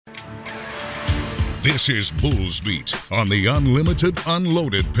This is Bulls Beat on the Unlimited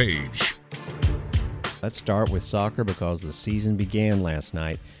Unloaded page. Let's start with soccer because the season began last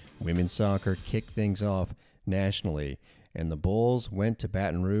night. Women's soccer kicked things off nationally, and the Bulls went to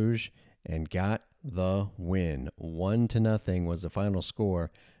Baton Rouge and got the win. 1-0 was the final score.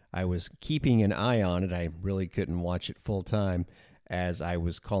 I was keeping an eye on it. I really couldn't watch it full time as I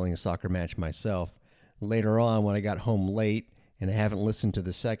was calling a soccer match myself. Later on, when I got home late, and I haven't listened to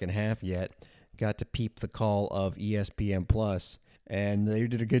the second half yet, got to peep the call of ESPN Plus, and they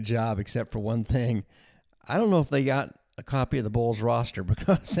did a good job except for one thing. I don't know if they got a copy of the Bulls roster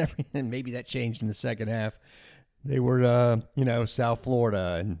because maybe that changed in the second half. They were, South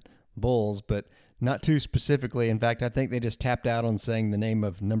Florida and Bulls, but not too specifically. In fact, I think they just tapped out on saying the name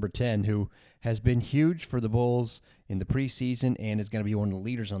of number 10, who has been huge for the Bulls in the preseason and is going to be one of the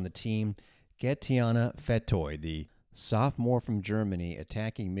leaders on the team, Getiana Fetoy, the sophomore from Germany,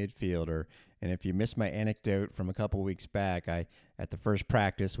 attacking midfielder. And if you missed my anecdote from a couple weeks back, I, at the first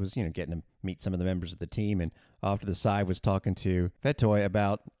practice, was getting to meet some of the members of the team, and off to the side was talking to Fetoy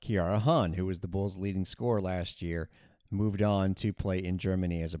about Kiara Hahn, who was the Bulls' leading scorer last year, moved on to play in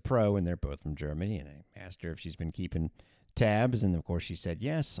Germany as a pro, and they're both from Germany. And I asked her if she's been keeping tabs, and of course she said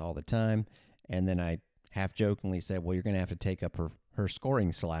yes all the time. And then I half-jokingly said, well, you're going to have to take up her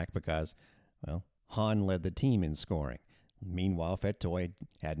scoring slack because, well, Hahn led the team in scoring. Meanwhile, Fetoy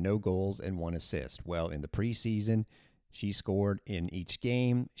had no goals and 1 assist. Well, in the preseason, she scored in each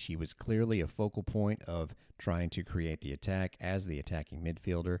game. She was clearly a focal point of trying to create the attack as the attacking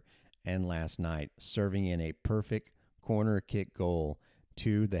midfielder. And last night, serving in a perfect corner kick goal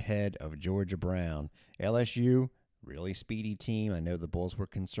to the head of Georgia Brown. LSU, really speedy team. I know the Bulls were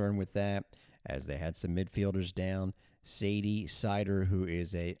concerned with that as they had some midfielders down. Sadie Sider, who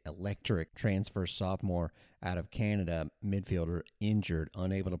is a electric transfer sophomore out of Canada, midfielder, injured,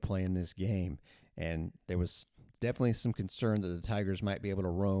 unable to play in this game. And there was definitely some concern that the Tigers might be able to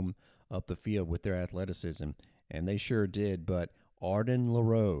roam up the field with their athleticism, and they sure did. But Arden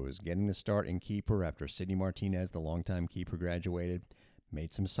LaRose getting the start in keeper after Sidney Martinez, the longtime keeper, graduated,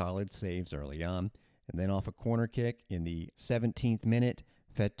 made some solid saves early on. And then off a corner kick in the 17th minute,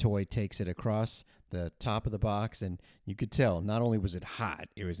 Fetoy takes it across the top of the box, and you could tell not only was it hot,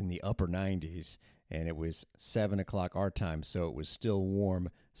 it was in the upper 90s, and it was 7 o'clock our time, so it was still warm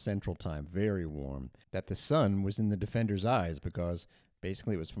Central Time, very warm, that the sun was in the defender's eyes because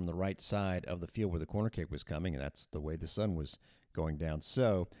basically it was from the right side of the field where the corner kick was coming, and that's the way the sun was going down.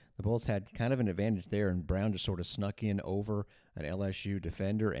 So the Bulls had kind of an advantage there, and Brown just sort of snuck in over an LSU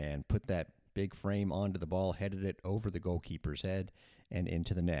defender and put that big frame onto the ball, headed it over the goalkeeper's head and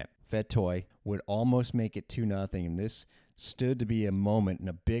into the net. Fetoy would almost make it 2-0, and this stood to be a moment, and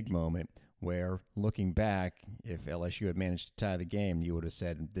a big moment, where, looking back, if LSU had managed to tie the game, you would have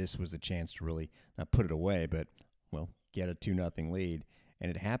said this was a chance to really not put it away, but, well, get a 2-0 lead. And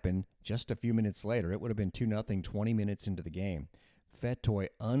it happened just a few minutes later. It would have been 2-0 20 minutes into the game. Fetoy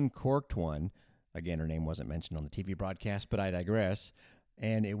uncorked one. Again, her name wasn't mentioned on the TV broadcast, but I digress.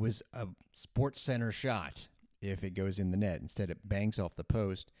 And it was a Sports Center shot if it goes in the net. Instead, it banks off the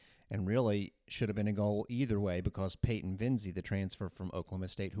post, and really should have been a goal either way because Peyton Vinzi, the transfer from Oklahoma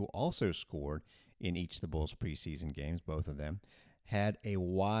State, who also scored in each of the Bulls' preseason games, both of them, had a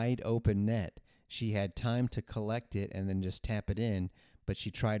wide open net. She had time to collect it and then just tap it in, but she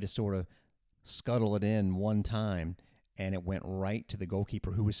tried to sort of scuttle it in one time, and it went right to the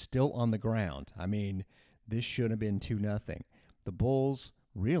goalkeeper, who was still on the ground. I mean, this should have been 2-0. The Bulls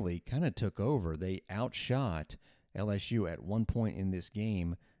really kind of took over. They outshot LSU at one point in this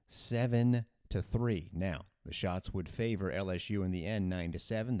game 7-3. Now, the shots would favor LSU in the end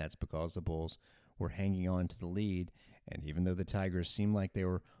 9-7. That's because the Bulls were hanging on to the lead. And even though the Tigers seemed like they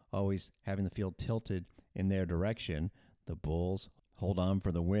were always having the field tilted in their direction, the Bulls hold on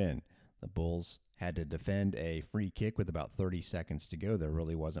for the win. The Bulls had to defend a free kick with about 30 seconds to go. There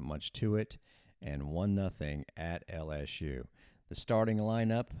really wasn't much to it. And 1-0 at LSU. The starting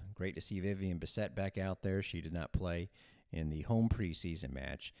lineup, great to see Vivian Bissett back out there. She did not play in the home preseason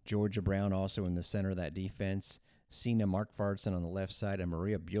match. Georgia Brown also in the center of that defense. Sina Markvartson on the left side and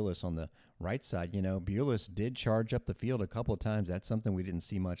Maria Bulis on the right side. Bulis did charge up the field a couple of times. That's something we didn't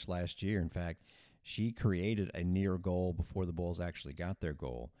see much last year. In fact, she created a near goal before the Bulls actually got their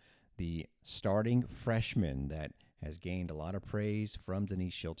goal. The starting freshman that has gained a lot of praise from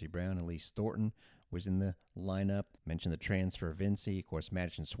Denise Schulte-Brown, Elise Thornton, was in the lineup. Mentioned the transfer Vinci, of course,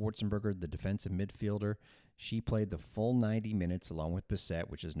 Madison Schwarzenberger, the defensive midfielder. She played the full 90 minutes along with Bissett,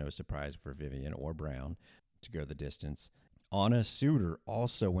 which is no surprise for Vivian or Brown to go the distance. Anna Suter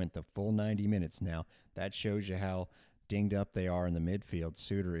also went the full 90 minutes. Now, that shows you how dinged up they are in the midfield.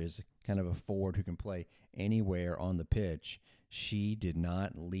 Suter is kind of a forward who can play anywhere on the pitch. She did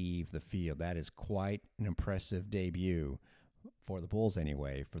not leave the field. That is quite an impressive debut for the Bulls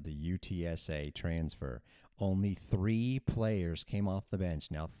anyway, for the UTSA transfer. Only 3 players came off the bench.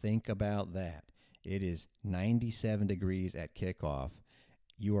 Now think about that. It is 97 degrees at kickoff.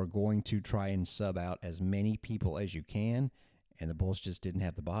 You are going to try and sub out as many people as you can, and the Bulls just didn't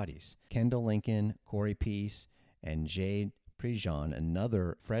have the bodies. Kendall Lincoln, Corey Peace, and Jade Prejean,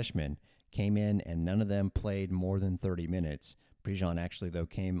 another freshman, came in, and none of them played more than 30 minutes. Prejean actually, though,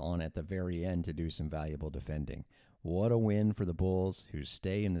 came on at the very end to do some valuable defending. What a win for the Bulls, who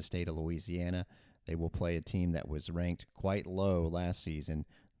stay in the state of Louisiana. They will play a team that was ranked quite low last season,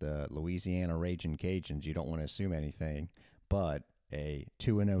 the Louisiana Ragin' Cajuns. You don't want to assume anything, but a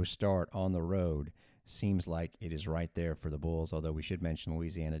 2-0 start on the road seems like it is right there for the Bulls, although we should mention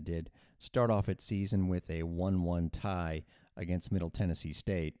Louisiana did start off its season with a 1-1 tie against Middle Tennessee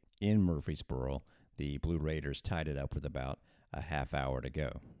State in Murfreesboro. The Blue Raiders tied it up with about a half hour to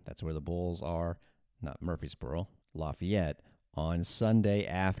go. That's where the Bulls are, not Murfreesboro, Lafayette, on Sunday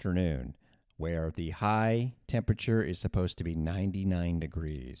afternoon, where the high temperature is supposed to be 99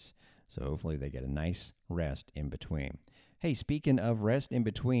 degrees. So hopefully they get a nice rest in between. Hey, speaking of rest in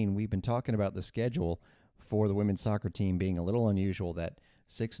between, we've been talking about the schedule for the women's soccer team being a little unusual, that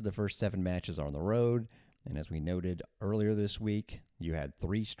 6 of the first 7 matches are on the road. And as we noted earlier this week, you had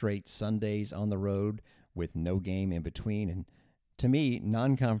 3 straight Sundays on the road with no game in between. And to me,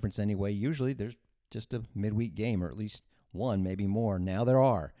 non-conference anyway, usually there's just a midweek game, or at least one, maybe more. Now there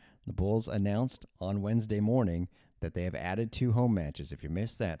are. The Bulls announced on Wednesday morning that they have added 2 home matches, if you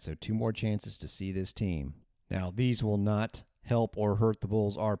missed that. So 2 more chances to see this team. Now, these will not help or hurt the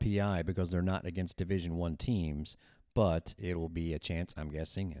Bulls' RPI because they're not against Division I teams, but it will be a chance, I'm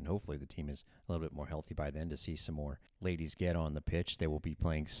guessing, and hopefully the team is a little bit more healthy by then, to see some more ladies get on the pitch. They will be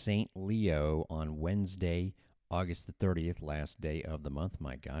playing St. Leo on Wednesday, August the 30th, last day of the month.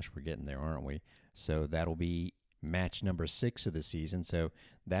 My gosh, we're getting there, aren't we? So that'll be match number 6 of the season. So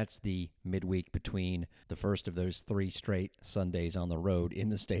that's the midweek between the first of those 3 straight Sundays on the road in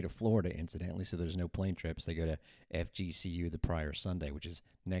the state of Florida, incidentally. So there's no plane trips. They go to FGCU the prior Sunday, which is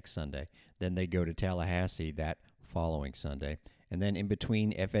next Sunday. Then they go to Tallahassee that following Sunday. And then in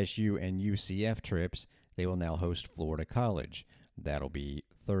between FSU and UCF trips, they will now host Florida College. That'll be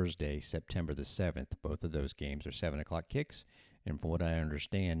Thursday, September the 7th. Both of those games are 7 o'clock kicks. And from what I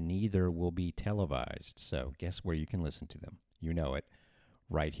understand, neither will be televised. So guess where you can listen to them? You know it,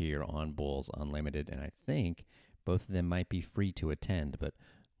 right here on Bulls Unlimited. And I think both of them might be free to attend, but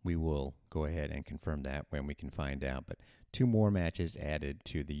we will go ahead and confirm that when we can find out. But 2 more matches added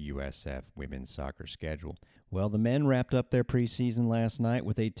to the USF women's soccer schedule. Well, the men wrapped up their preseason last night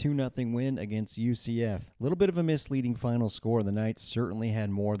with a 2-0 win against UCF. A little bit of a misleading final score. The Knights certainly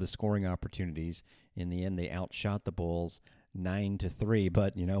had more of the scoring opportunities. In the end, they outshot the Bulls 9-3,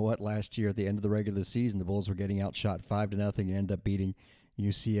 but you know what? Last year at the end of the regular season, the Bulls were getting outshot 5-0 and ended up beating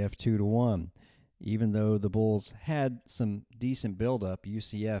UCF 2-1. Even though the Bulls had some decent build-up,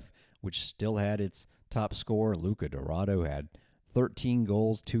 UCF, which still had its top scorer, Luca Dorado, had 13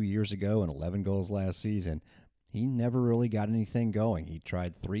 goals 2 years ago and 11 goals last season. He never really got anything going. He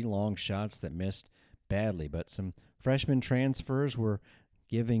tried 3 long shots that missed badly, but some freshman transfers were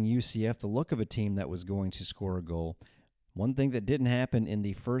giving UCF the look of a team that was going to score a goal. One thing that didn't happen in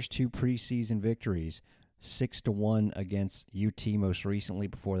the first 2 preseason victories, 6-1 against UT most recently,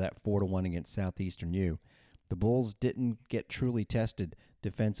 before that 4-1 against Southeastern U. The Bulls didn't get truly tested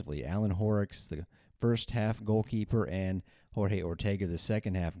defensively. Alan Horrocks, the first half goalkeeper, and Jorge Ortega, the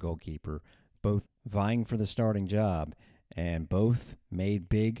second half goalkeeper, both vying for the starting job, and both made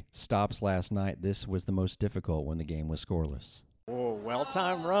big stops last night. This was the most difficult when the game was scoreless. Oh,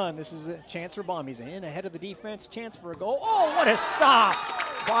 well-timed run. This is a chance for Baum. He's in ahead of the defense. Chance for a goal. Oh, what a stop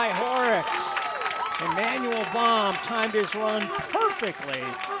by Horrocks. Emmanuel Baum timed his run perfectly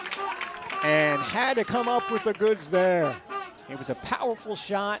and had to come up with the goods there. It was a powerful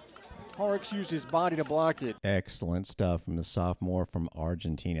shot. Horrocks used his body to block it. Excellent stuff from the sophomore from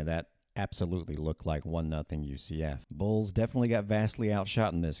Argentina. That absolutely looked like 1-0 UCF. Bulls definitely got vastly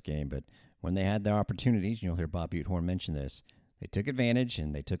outshot in this game, but when they had their opportunities, you'll hear Bob Butehorn mention this, they took advantage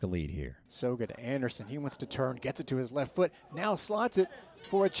and they took a lead here. So good. Anderson, he wants to turn, gets it to his left foot, now slots it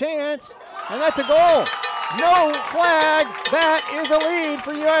for a chance, and that's a goal. No flag. That is a lead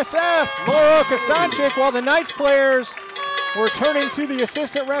for USF. Laura Kostanchik, while the Knights players were turning to the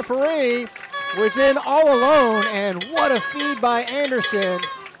assistant referee, was in all alone, and what a feed by Anderson.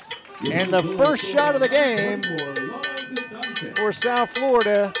 And the first shot of the game for South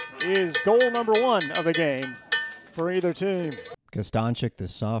Florida is goal number 1 of the game for either team. Kostanchik, the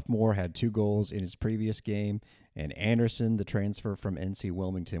sophomore, had 2 goals in his previous game, and Anderson, the transfer from NC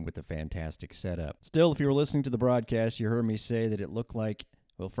Wilmington, with a fantastic setup. Still, if you were listening to the broadcast, you heard me say that it looked like,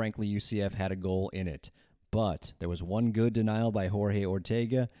 well, frankly, UCF had a goal in it. But there was one good denial by Jorge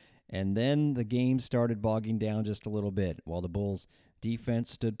Ortega, and then the game started bogging down just a little bit, while the Bulls'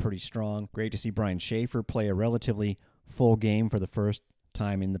 defense stood pretty strong. Great to see Brian Schaefer play a relatively full game for the first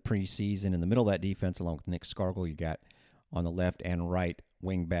time in the preseason. In the middle of that defense, along with Nick Scargill, you got on the left and right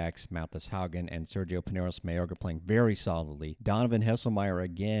wing backs, Malthus Haugen and Sergio Pineros Mayorga playing very solidly. Donovan Hesselmeyer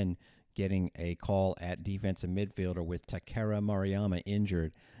again getting a call at defensive midfielder with Takara Mariyama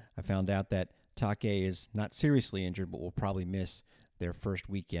injured. I found out that Take is not seriously injured, but will probably miss their first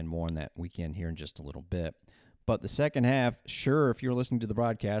weekend. More on that weekend here in just a little bit. But the second half, sure, if you're listening to the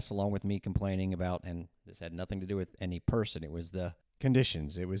broadcast, along with me complaining about, and this had nothing to do with any person, it was the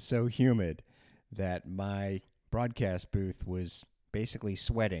conditions. It was so humid that my broadcast booth was basically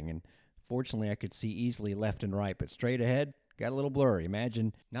sweating, and fortunately I could see easily left and right, but straight ahead got a little blurry.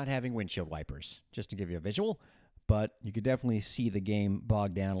 Imagine not having windshield wipers, just to give you a visual. But you could definitely see the game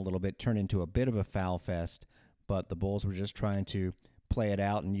bog down a little bit, turn into a bit of a foul fest, but the Bulls were just trying to play it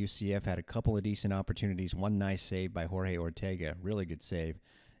out, and UCF had a couple of decent opportunities. One nice save by Jorge Ortega, really good save,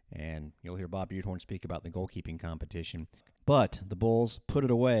 and you'll hear Bob Butehorn speak about the goalkeeping competition. But the Bulls put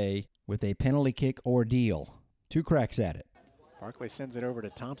it away with a penalty kick ordeal. 2 cracks at it. Barkley sends it over to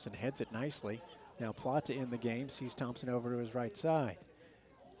Thompson, heads it nicely. Now Plata in the game, sees Thompson over to his right side.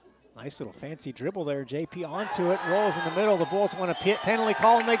 Nice little fancy dribble there. JP onto it, rolls in the middle. The Bulls want a penalty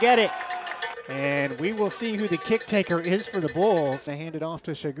call, and they get it. And we will see who the kick taker is for the Bulls. They hand it off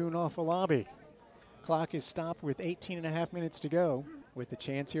to Shagun Afolabi. Clock is stopped with 18.5 minutes to go. With a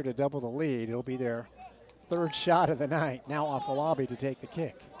chance here to double the lead, it'll be their 3rd shot of the night. Now Afolabi to take the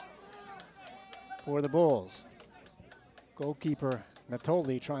kick for the Bulls. Goalkeeper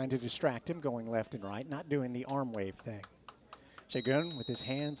Natoli trying to distract him, going left and right, not doing the arm wave thing. Shagun with his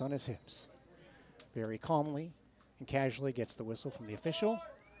hands on his hips. Very calmly and casually gets the whistle from the official.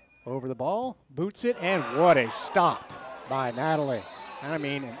 Over the ball, boots it, and what a stop by Natoli. I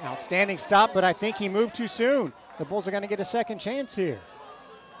mean, an outstanding stop, but I think he moved too soon. The Bulls are going to get a second chance here.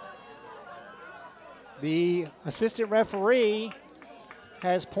 The assistant referee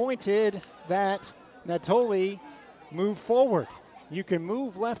has pointed that Natoli move forward. You can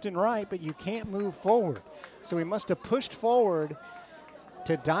move left and right, but you can't move forward. So he must have pushed forward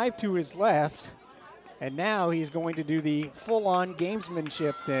to dive to his left, and now he's going to do the full-on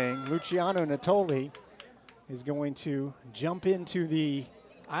gamesmanship thing. Luciano Natoli is going to jump into the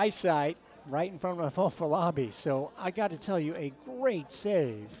eyesight right in front of Afolabi. So I got to tell you, a great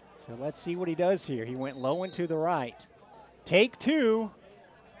save. So let's see what he does here. He went low and to the right. Take 2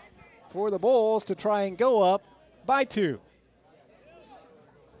 for the Bulls to try and go up by 2.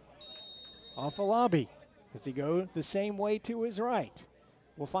 Afolabi. Does he go the same way to his right?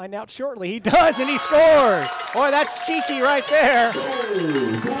 We'll find out shortly. He does, and he scores. Boy, that's cheeky right there.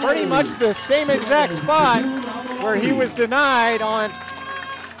 Pretty much the same exact spot where he was denied on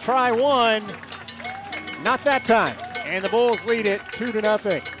try 1. Not that time. And the Bulls lead it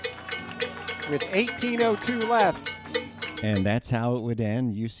 2-0 with 18:02 left. And that's how it would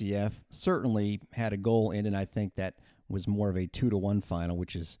end. UCF certainly had a goal in it, and I think that was more of a 2-1 final,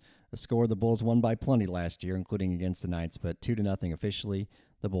 which is a score the Bulls won by plenty last year, including against the Knights, but 2-0 officially.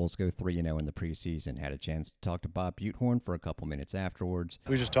 The Bulls go 3-0 in the preseason. Had a chance to talk to Bob Butehorn for a couple minutes afterwards.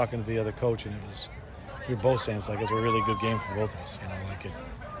 We were just talking to the other coach, and we were both saying it's like it was a really good game for both of us.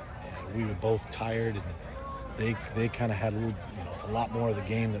 We were both tired, and they kind of had a lot more of the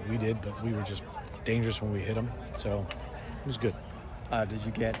game that we did, but we were just dangerous when we hit them. So it was good. Did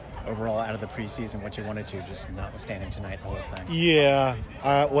you get overall out of the preseason what you wanted to, just notwithstanding tonight, the whole thing? Yeah.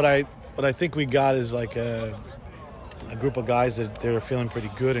 What I think we got is like a group of guys that they're feeling pretty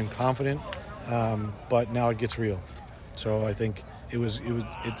good and confident, but now it gets real. So I think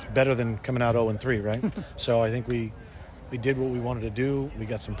it's better than coming out 0-3, right? So I think we did what we wanted to do. We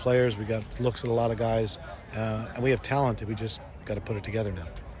got some players. We got looks at a lot of guys, and we have talent. We just got to put it together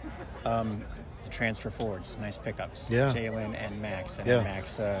now. Transfer forwards, nice pickups. Yeah. Jalen and Max. And yeah.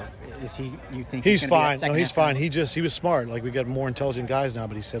 Max, is he? You think he's fine? No, he's fine. He was smart. Like, we got more intelligent guys now.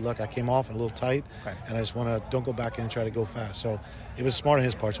 But he said, "Look, I came off a little tight, and I just don't go back in and try to go fast." So it was smart on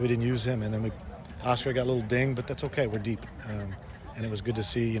his part. So we didn't use him, and then Oscar got a little ding, but that's okay. We're deep, and it was good to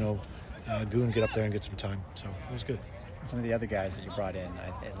see Goon get up there and get some time. So it was good. Some of the other guys that you brought in,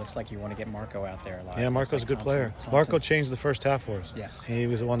 it looks like you want to get Marco out there a lot. Yeah, Marco's a good player. Marco changed the first half for us. Yes. He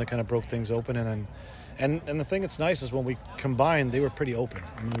was the one that kind of broke things open. And the thing that's nice is when we combined, they were pretty open.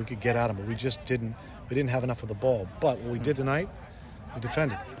 I mean, we could get at them, but we we didn't have enough of the ball. But what we did tonight, we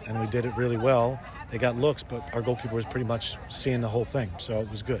defended, and we did it really well. They got looks, but our goalkeeper was pretty much seeing the whole thing, so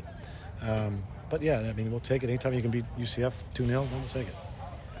it was good. But yeah, I mean, we'll take it. Anytime you can beat UCF 2-0, then we'll take it.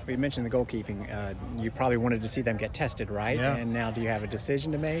 We mentioned the goalkeeping. You probably wanted to see them get tested, right? Yeah. And now do you have a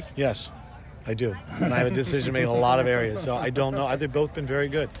decision to make? Yes, I do. And I have a decision to make in a lot of areas, so I don't know. They've both been very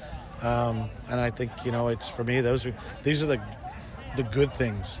good. And I think, it's for me, these are the good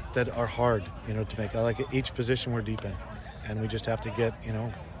things that are hard, to make. I like each position we're deep in. And we just have to get,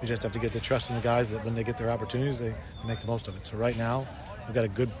 the trust in the guys that when they get their opportunities, they make the most of it. So right now, we've got a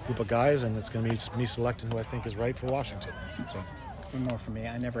good group of guys, and it's going to be me selecting who I think is right for Washington. So. One more for me.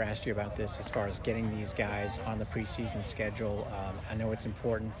 I never asked you about this as far as getting these guys on the preseason schedule. I know it's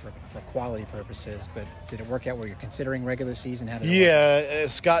important for quality purposes, but did it work out where you're considering regular season? How did it work?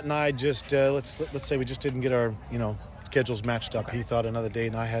 Scott and I just, let's say we just didn't get our, schedules matched up. Okay. He thought another date,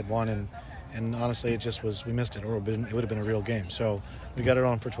 and I had one, and honestly, it just was, we missed it, or it would have been a real game. So we got it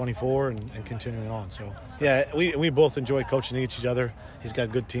on for 24 and continuing on. So, yeah, we both enjoy coaching each other. He's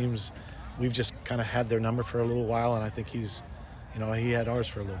got good teams. We've just kind of had their number for a little while, and I think he's, he had ours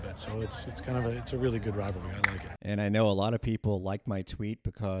for a little bit. So it's a really good rivalry. I like it. And I know a lot of people like my tweet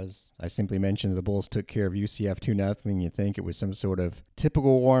because I simply mentioned the Bulls took care of UCF 2-0. You think it was some sort of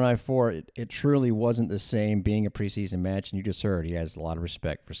typical war on I-4. It truly wasn't the same being a preseason match. And you just heard he has a lot of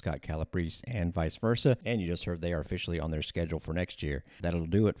respect for Scott Calabrese and vice versa. And you just heard they are officially on their schedule for next year. That'll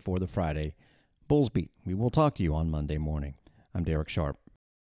do it for the Friday Bulls Beat. We will talk to you on Monday morning. I'm Darek Sharp